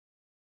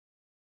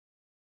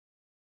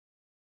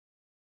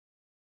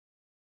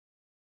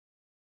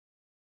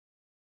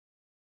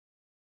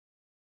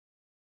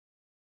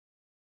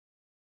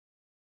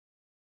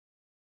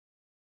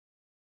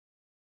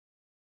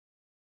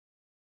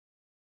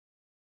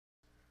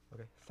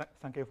Okay,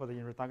 thank you for the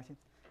introduction.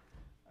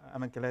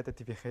 I'm glad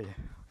to be here. Okay.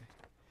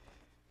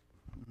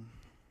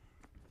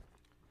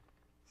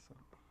 So,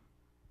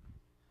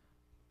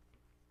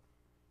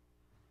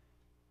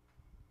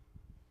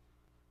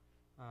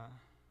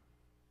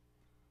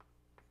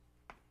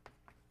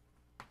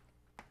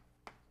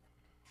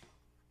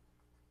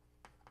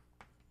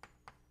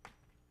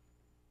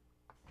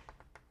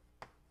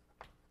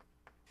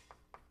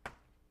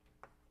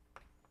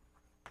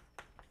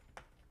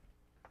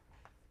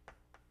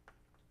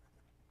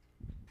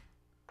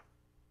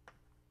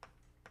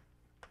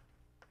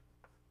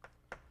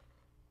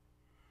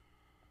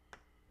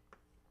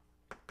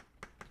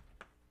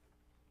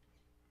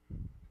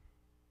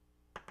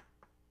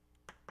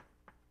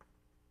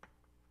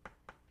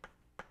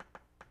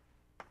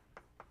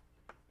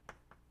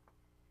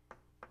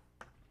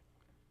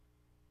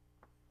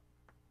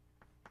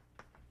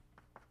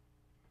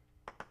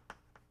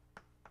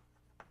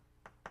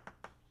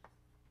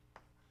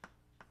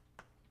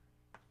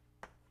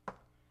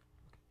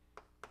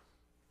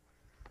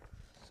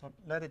 So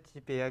let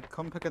it be a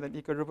compact Lie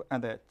group,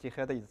 and G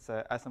head is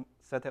a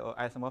set of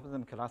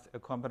isomorphism class a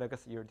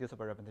complex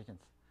irreducible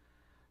representations.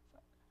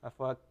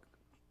 For a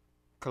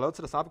closed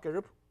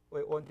subgroup,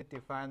 we want to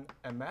define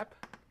a map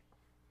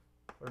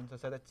from the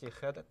set G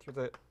head to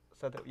the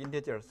set of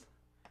integers,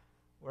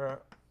 where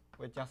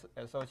we just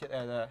associate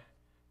a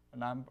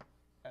number,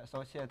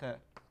 associate a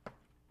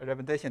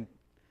representation.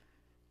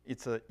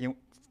 It's a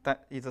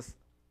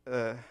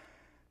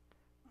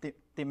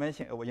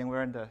dimension of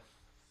invariant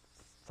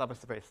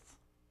subspace.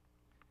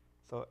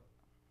 So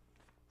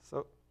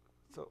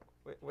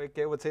we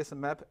give this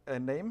map a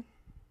name.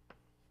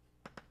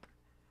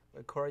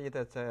 We call it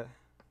the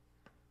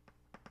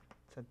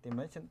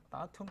dimension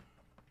datum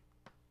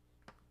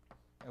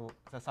of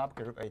the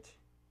subgroup H.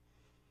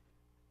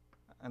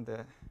 And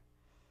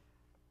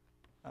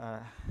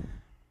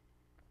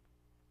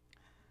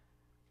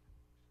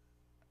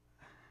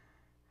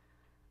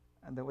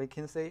we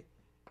can say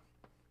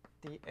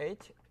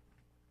dh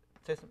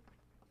this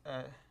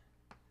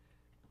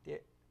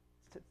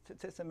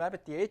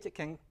map dh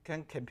can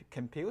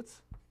compute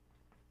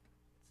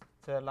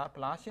the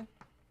Laplacian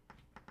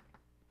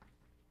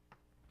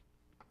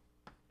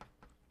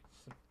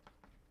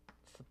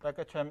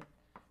spectrum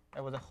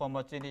of the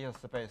homogeneous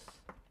space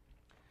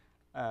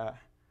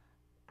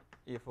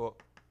if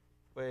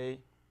we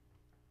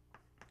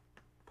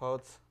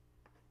put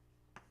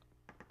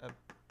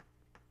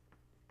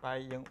by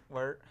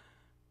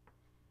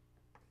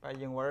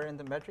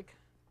invariant metric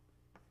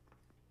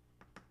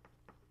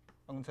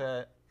on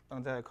the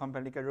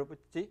compact Lie group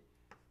G,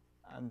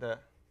 and the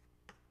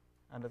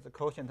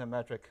quotient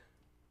metric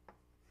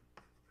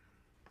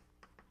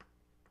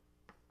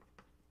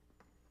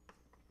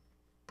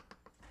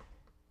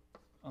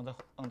on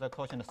the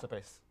quotient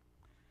space.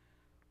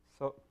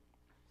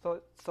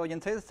 So in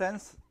this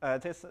sense,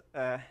 this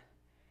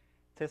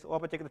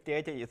object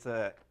dh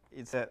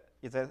is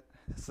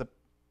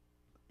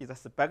a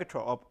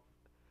spectrum of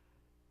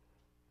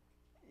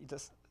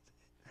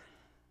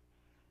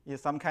is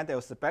some kind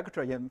of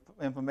spectral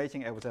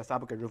information of the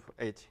subgroup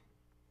H.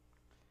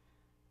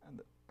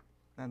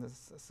 And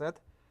it's said,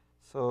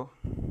 so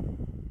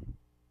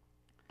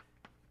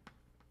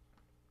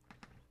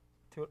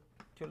to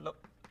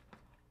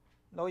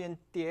know in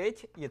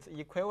dh is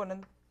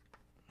equivalent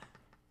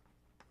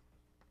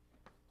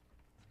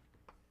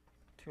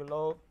to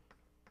know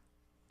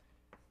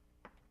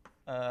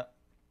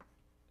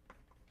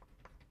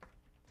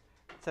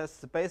the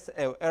space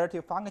of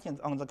relative functions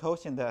on the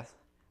quotient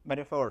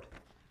manifold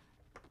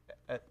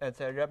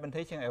as a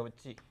representation of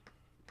G.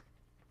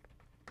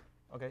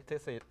 Okay,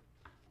 this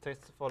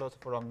follows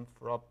from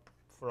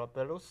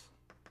Frobelus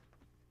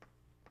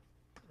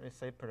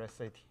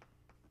reciprocity.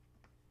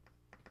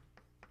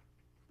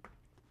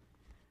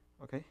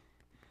 Okay,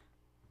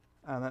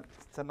 and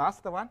the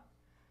last one,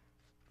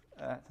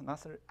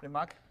 last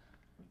remark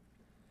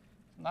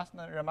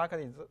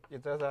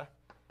is that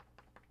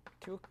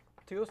two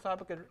closed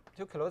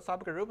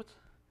subgroups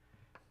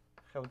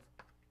have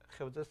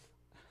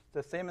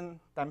the same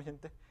dimension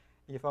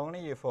if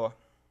only if we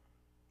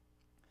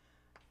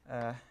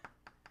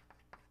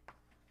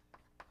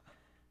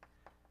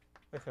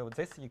have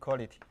this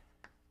equality.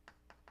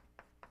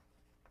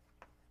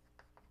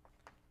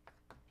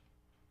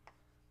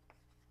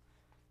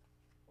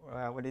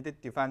 We need to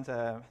define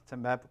the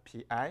map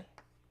Pi.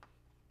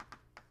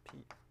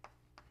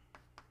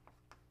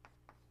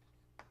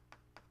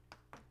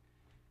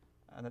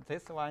 And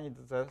this one is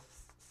the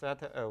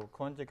set of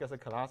conjugate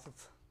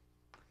classes.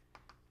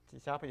 G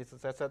sharp is the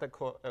set of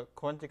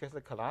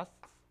conjugate class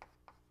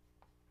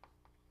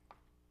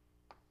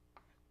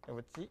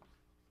of G.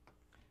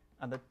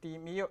 And the d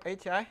mu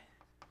hi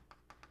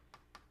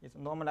is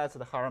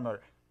normalized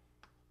Harmer.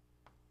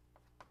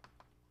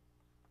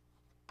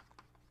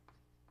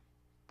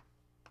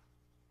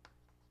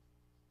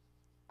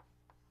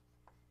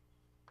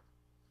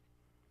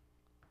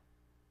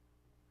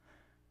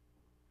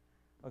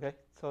 Okay,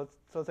 so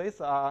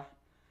these are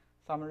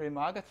some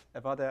remarks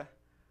about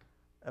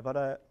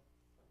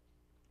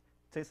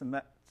this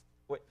map,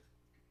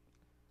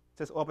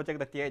 this object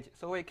dh.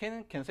 So we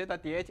can consider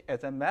dh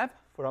as a map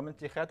from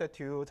g hat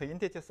to the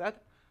integer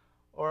set,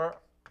 or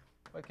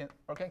we can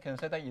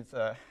consider it's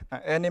an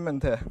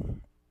element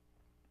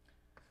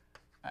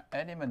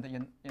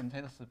in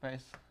this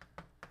space.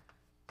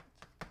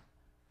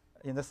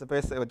 In the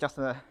space, it just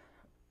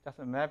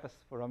maps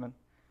from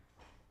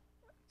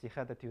g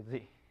hat to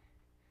z.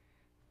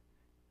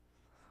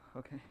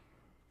 Okay.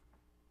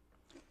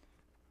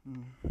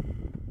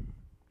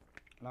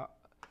 Now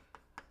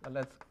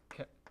let's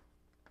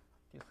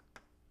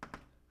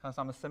have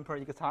some simple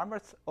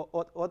examples.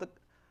 All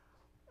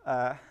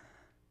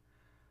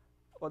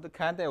the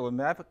kind of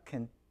map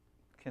can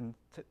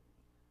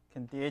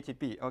DH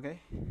be, okay?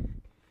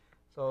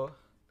 So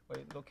we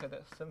look at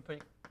the simple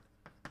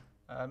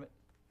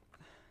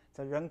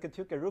the rank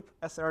 2 group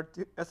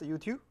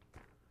SU2.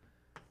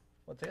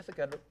 For this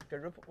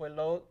group, we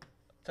know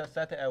the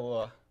set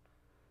of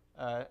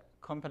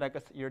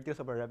complex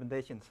irreducible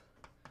representations.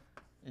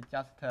 It's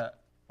just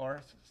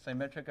or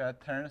symmetric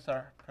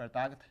tensor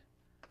product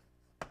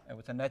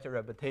with a natural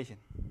representation.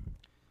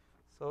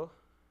 So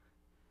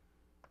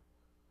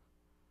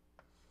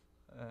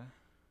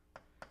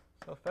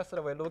first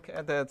we look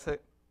at the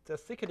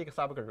cyclic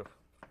subgroup.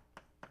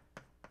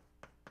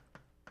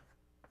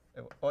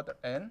 Order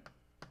n.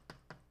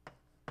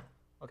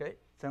 Okay,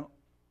 then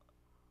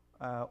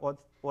what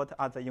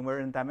are the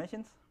invariant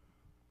dimensions?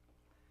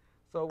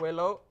 So we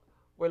know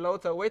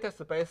the weight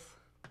space.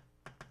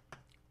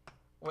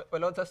 We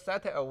know the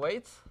set of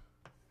weights.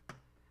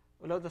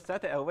 We know the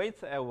set of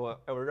weights of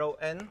row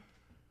n.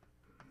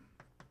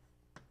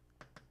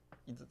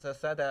 It's the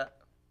set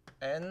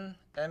n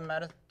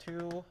minus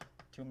 2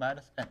 to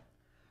minus n.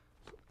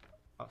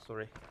 Oh,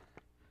 sorry.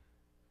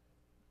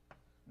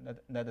 Not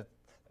the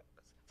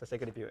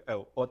second view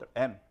of order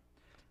m.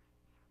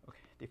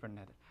 Okay, different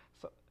net.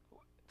 So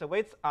the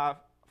weights are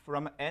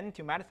from n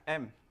to minus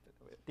m,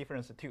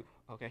 difference 2.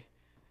 Okay,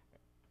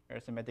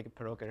 arithmetic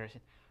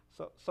progression.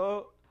 So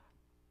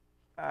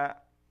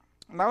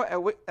now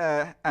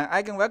an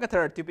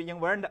eigenvector to be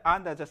invariant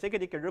under the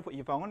cyclic group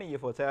if only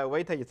if the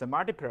weight is a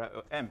multiple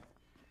of m.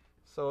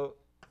 So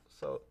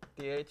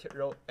dh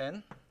row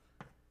n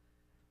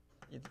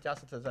is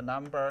just the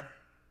number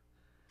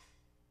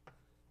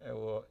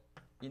of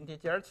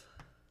integers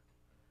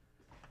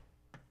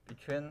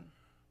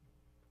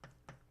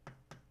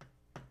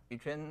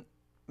between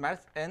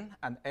minus n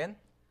and n,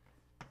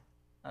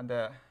 and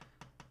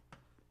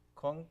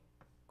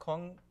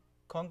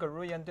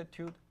congruent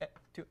to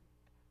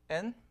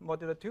n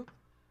modulo 2,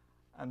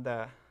 and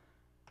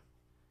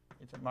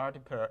it's a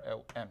multiple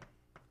of m.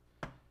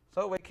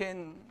 So we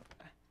can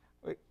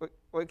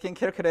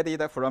calculate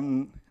it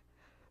from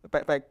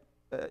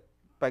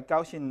by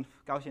Gaussian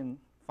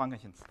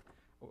functions.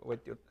 We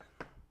do.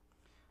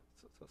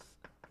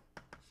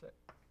 So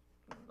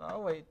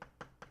now we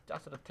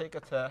just take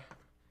the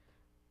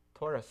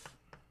torus.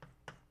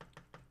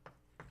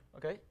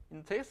 Okay,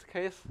 in this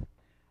case,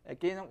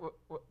 again,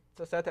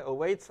 the set of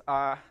weights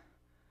are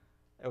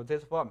of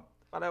this form.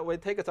 But we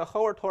take the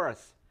whole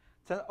torus,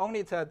 then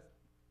only the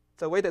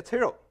weight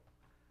 0.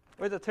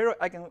 Weight 0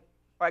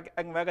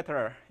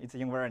 eigenvector is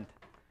invariant.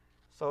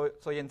 So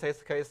in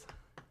this case,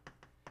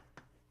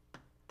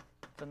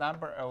 the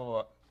number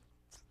of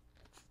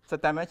the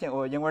dimension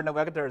of invariant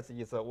vectors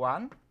is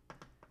 1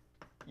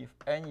 if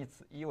n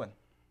is even,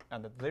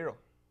 and 0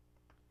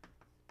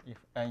 if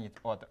n is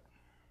odd.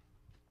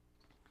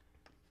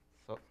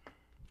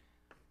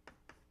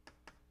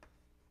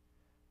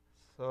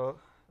 So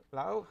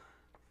now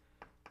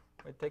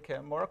we take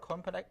a more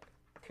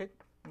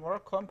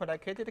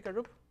complicated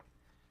group.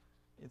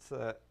 It's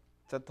the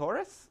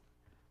torus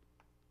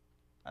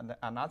and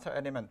another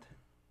element.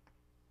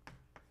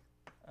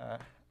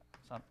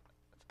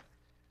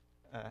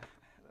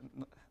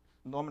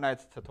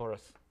 Normalized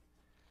torus.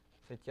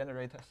 So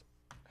generate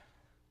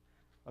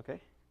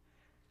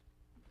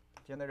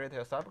generate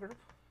a subgroup.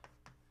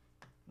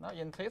 Now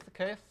in this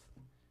case,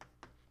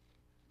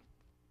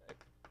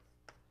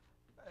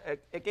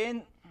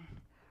 again,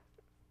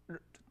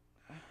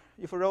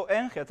 if row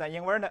n has an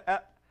invariant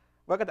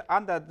vector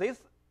under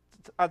this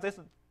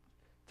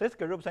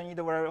group, then it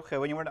will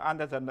have invariant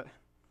under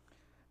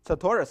the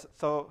torus.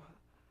 So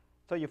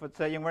if the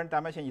invariant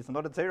dimension is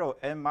not 0,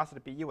 n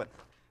must be even.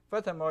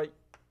 Furthermore,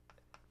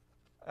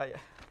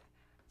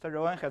 the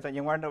row n has an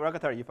invariant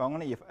vector if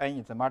only if n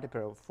is a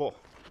multiple of 4.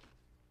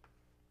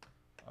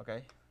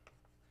 Okay.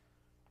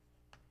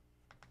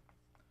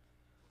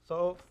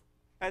 So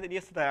at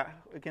least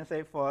we can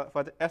say for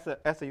the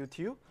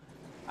SU2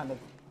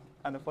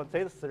 and for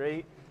these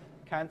 3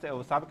 kinds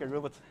of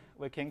subgroups,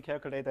 we can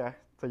calculate the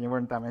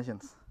invariant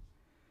dimensions.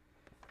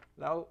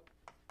 Now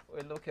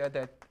we look at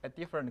a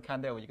different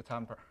kind of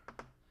example.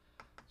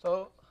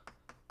 So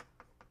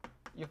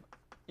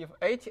if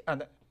H1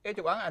 and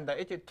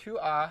H2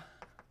 are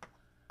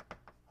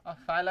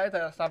finite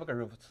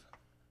subgroups,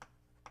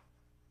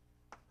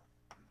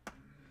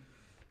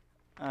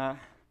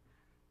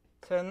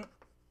 then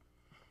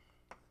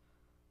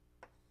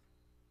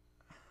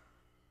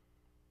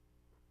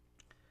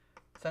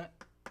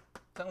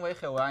can we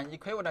have an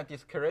equivalent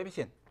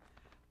description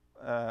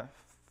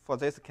for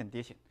this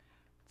condition?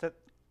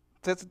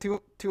 These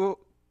two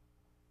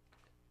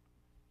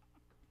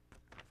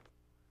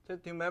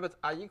methods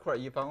are equal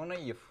if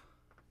only if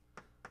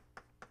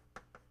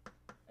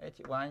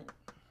H1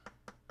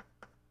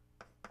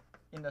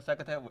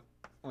 intersected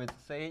with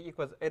C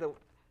equals 8.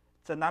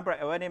 The number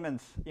of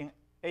elements in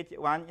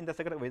H1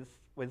 intersected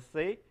with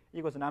C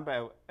equals the number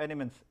of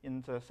elements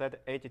in the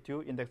set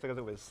H2 intersected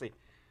with C,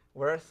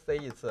 where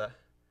C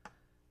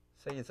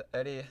is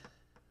any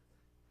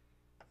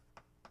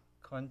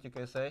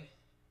conjugate C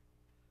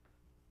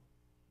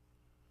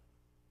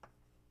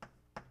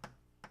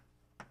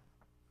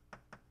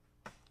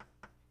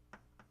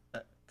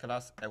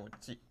class of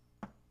G.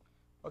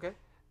 Okay,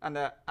 and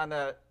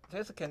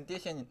this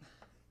condition,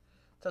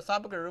 the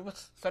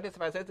subgroups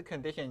satisfy this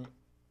condition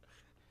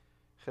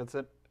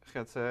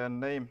has a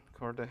name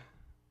called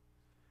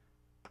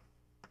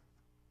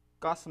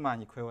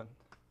Gassman equivalent.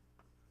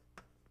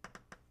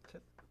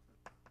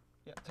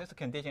 Yeah, this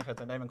condition has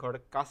a name called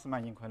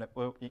Gassman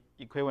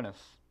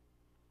equivalence.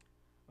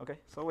 Okay,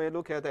 so we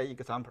look at the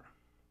example.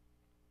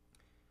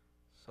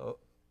 So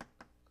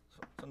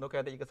look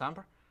at the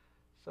example.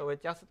 So we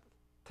just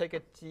take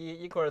a G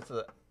equals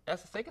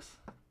S6,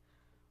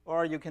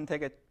 or you can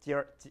take a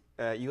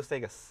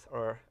U6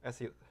 or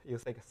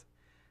SU6,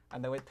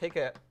 and then we take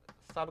a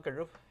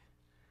subgroup.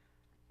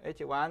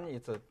 H1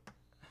 is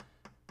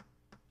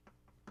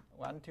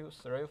 1, 2,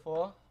 3,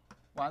 4,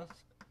 1.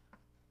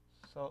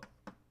 So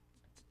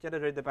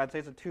generated by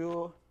these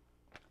two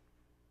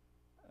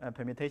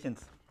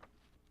permutations,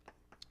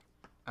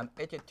 and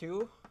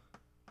H2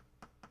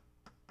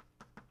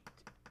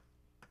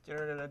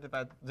 generated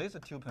by these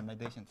two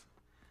permutations.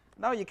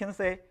 Now you can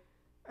say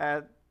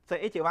the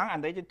H1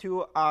 and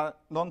H2 are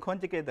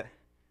non-conjugate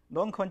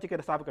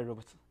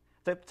subgroups.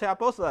 They are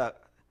both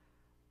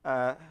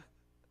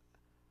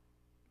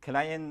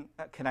Klein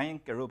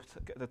groups,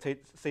 the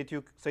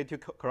C2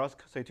 cross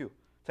C2.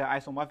 They are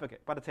isomorphic,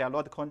 but they are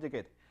not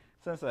conjugate.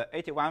 Since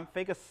H1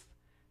 fixes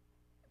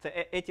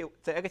the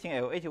action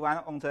of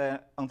H1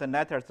 on the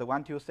letters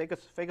 1, 2,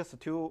 6, fixes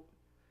 2,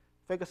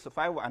 fixes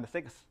 5 and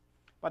 6,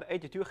 but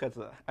H2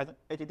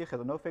 has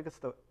no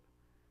fixed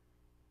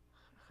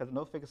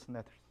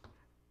letters.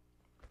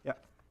 Yeah,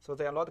 so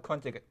they are not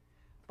conjugate,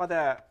 but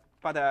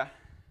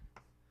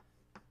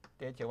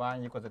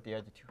DH1 equals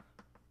DH2.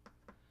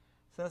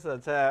 Since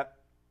the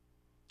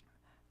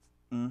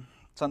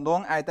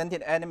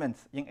non-identity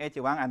elements in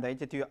H1 and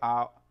H2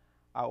 are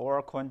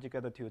all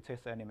conjugate to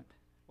this element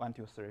 1,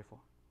 2, 3, 4.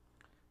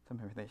 Some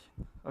permutation.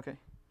 Okay.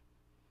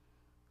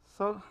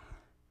 So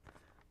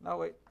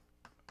now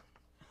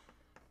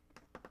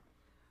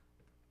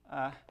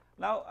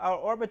now our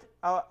orbit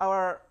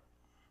our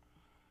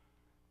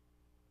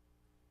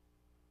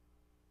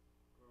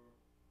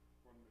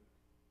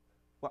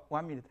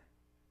 1 minute.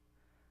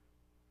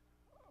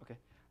 Okay.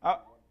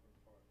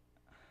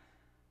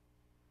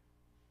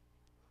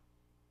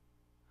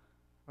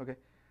 Okay.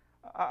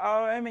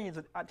 Our aim is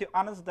to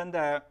understand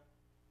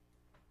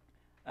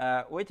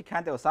which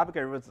kind of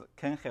subgroups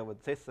can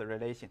have this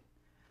relation.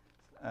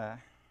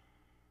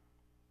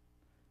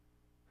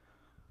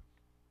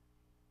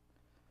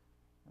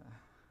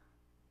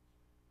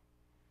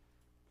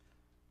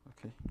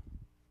 Okay.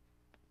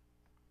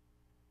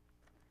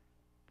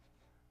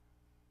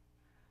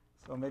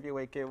 So maybe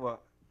we give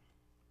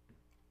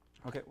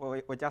okay.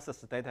 Well, we just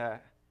state.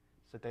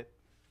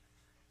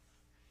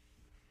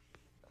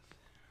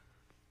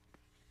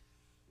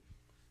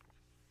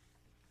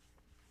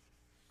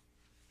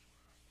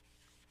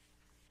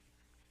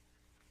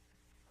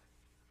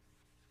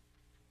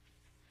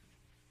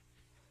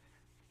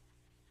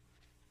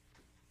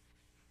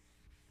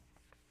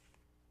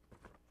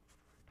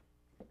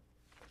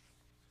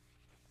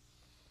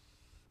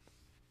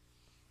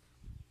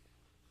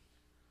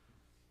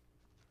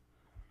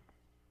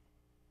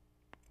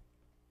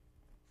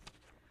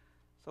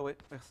 So we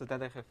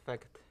static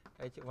effect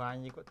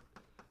H1 equal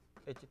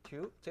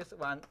H2. This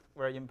one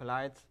will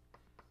imply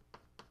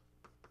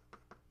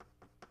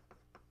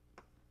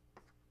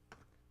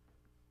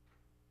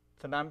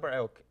the number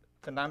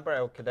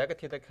of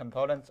collected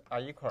components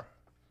are equal,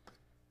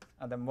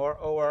 and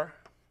moreover,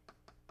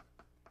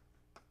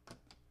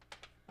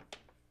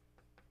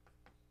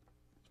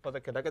 for the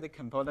collected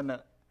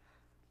component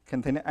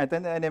containing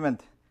identity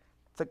element,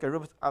 the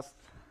groups are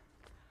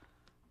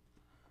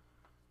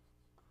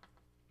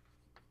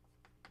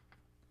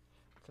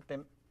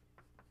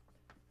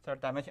their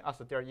dimensions are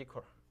still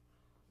equal.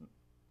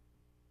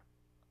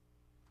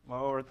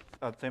 Moreover,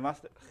 they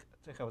must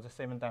have the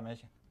same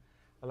dimension.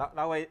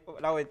 Now we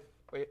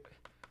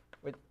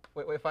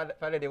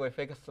finally we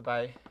fix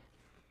by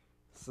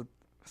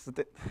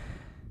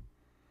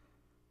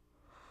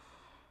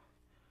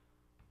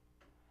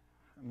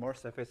more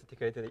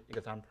sophisticated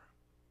example.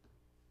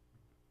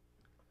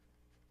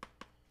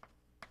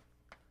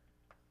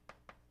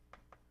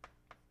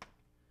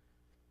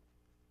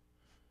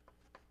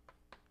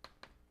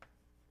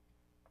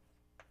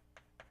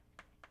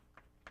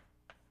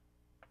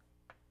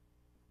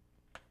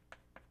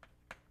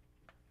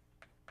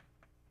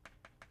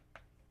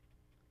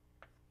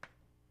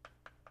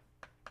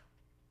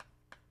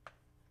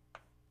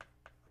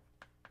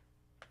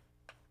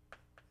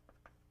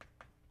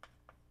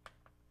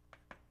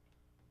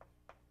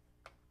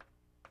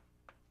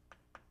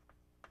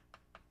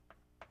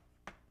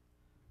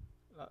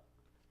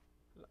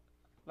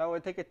 now we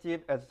take a G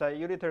as a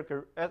unitary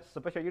group, as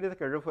special unitary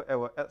group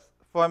of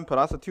S1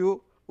 plus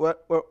 2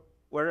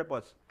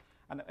 variables,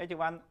 and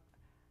H1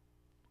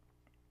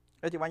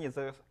 is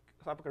a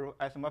subgroup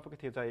isomorphic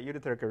to the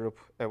unitary group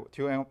of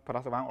 2n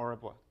plus 1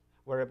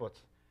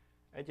 variables.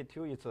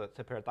 H2 is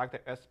the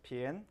product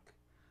SPN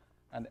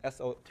and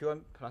SO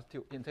 2n plus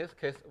 2. In this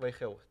case, we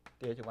have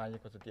DH1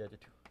 equals DH2.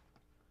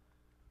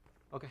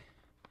 Okay,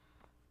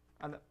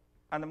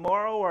 and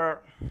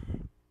moreover,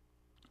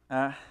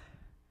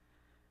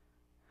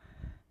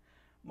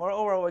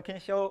 we can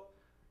show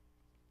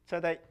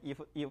that if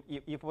two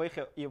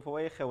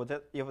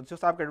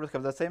subgroups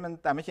have the same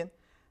dimension,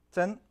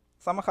 then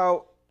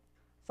somehow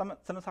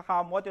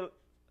modular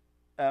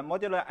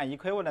and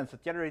equivalence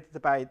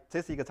generated by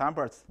these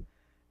examples,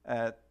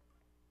 the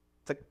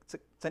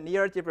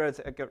near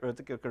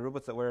algebraic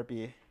groups will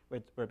be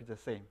the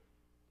same.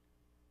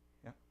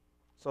 Yeah.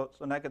 So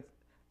it's like that.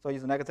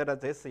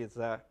 This is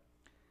the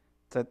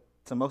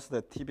most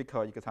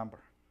typical example.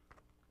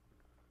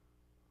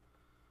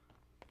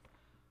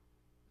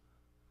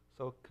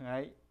 So can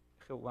I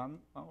have one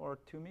or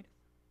 2 minutes?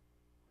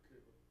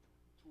 Okay, but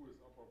 2 is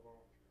upper bound.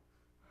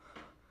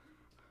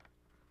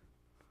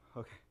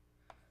 Okay.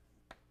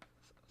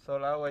 So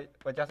now we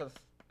just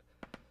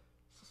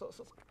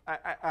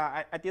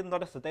I did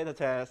not state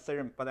the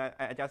theorem, but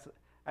I just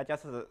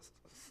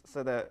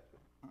said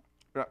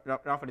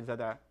roughly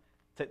that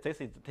this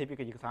is the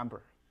typical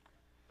example.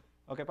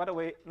 Okay, but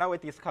now we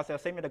discuss a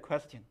similar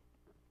question.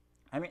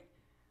 I mean,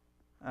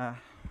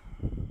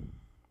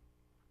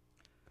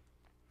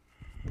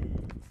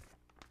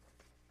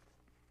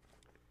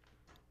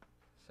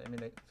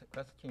 similar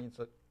question is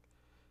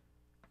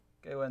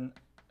given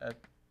a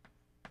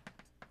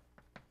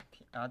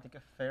periodic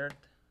field.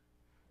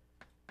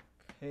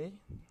 Okay.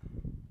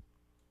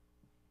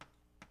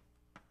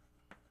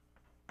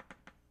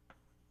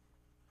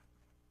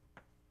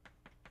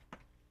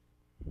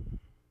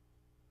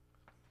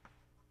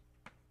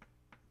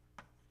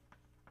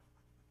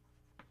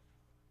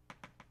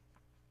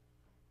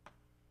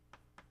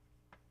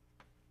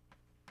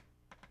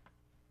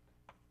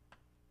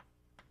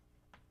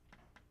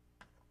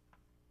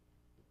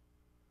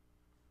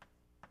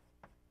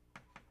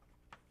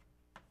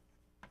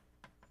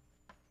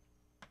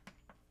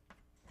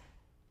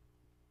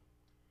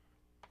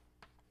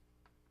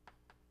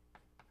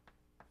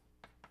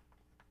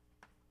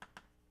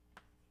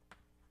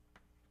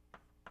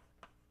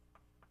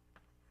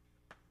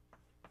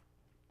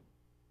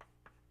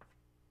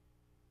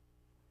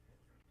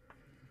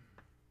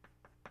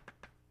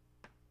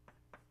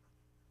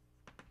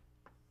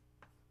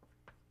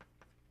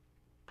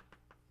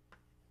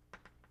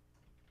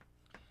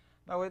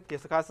 Now we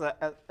discuss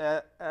a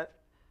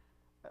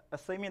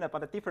similar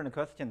but different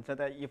question. So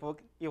that if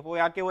we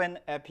are given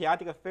a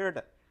periodic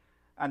field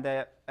and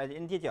an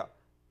integer,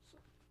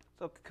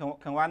 so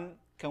can one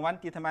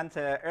determine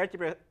the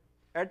algebraic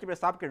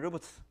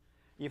subgroups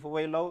if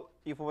we know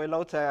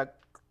the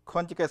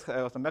conjugates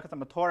of the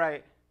maximum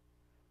tori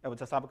of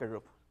the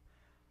subgroup?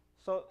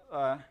 So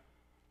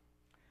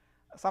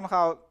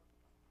somehow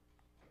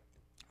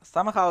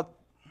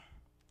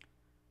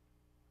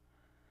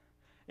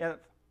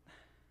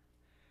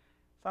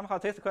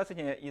this question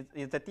is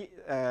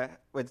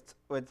with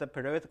the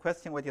previous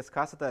question we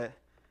discussed.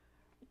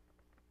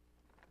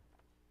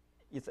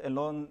 It's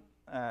alone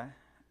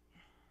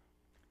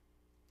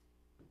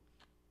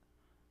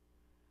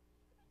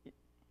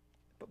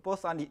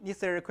both are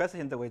necessary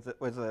questions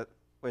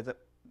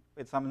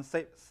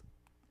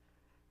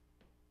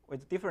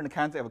with different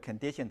kinds of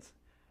conditions.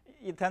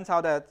 It turns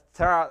out that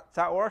there are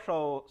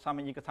also some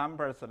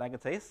examples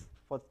like this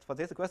for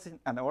this question,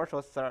 and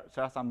also there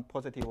are some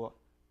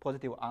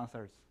positive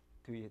answers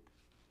to it.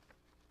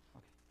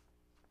 Okay.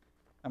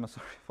 I'm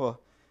sorry for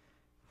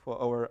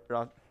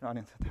overrunning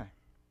the time.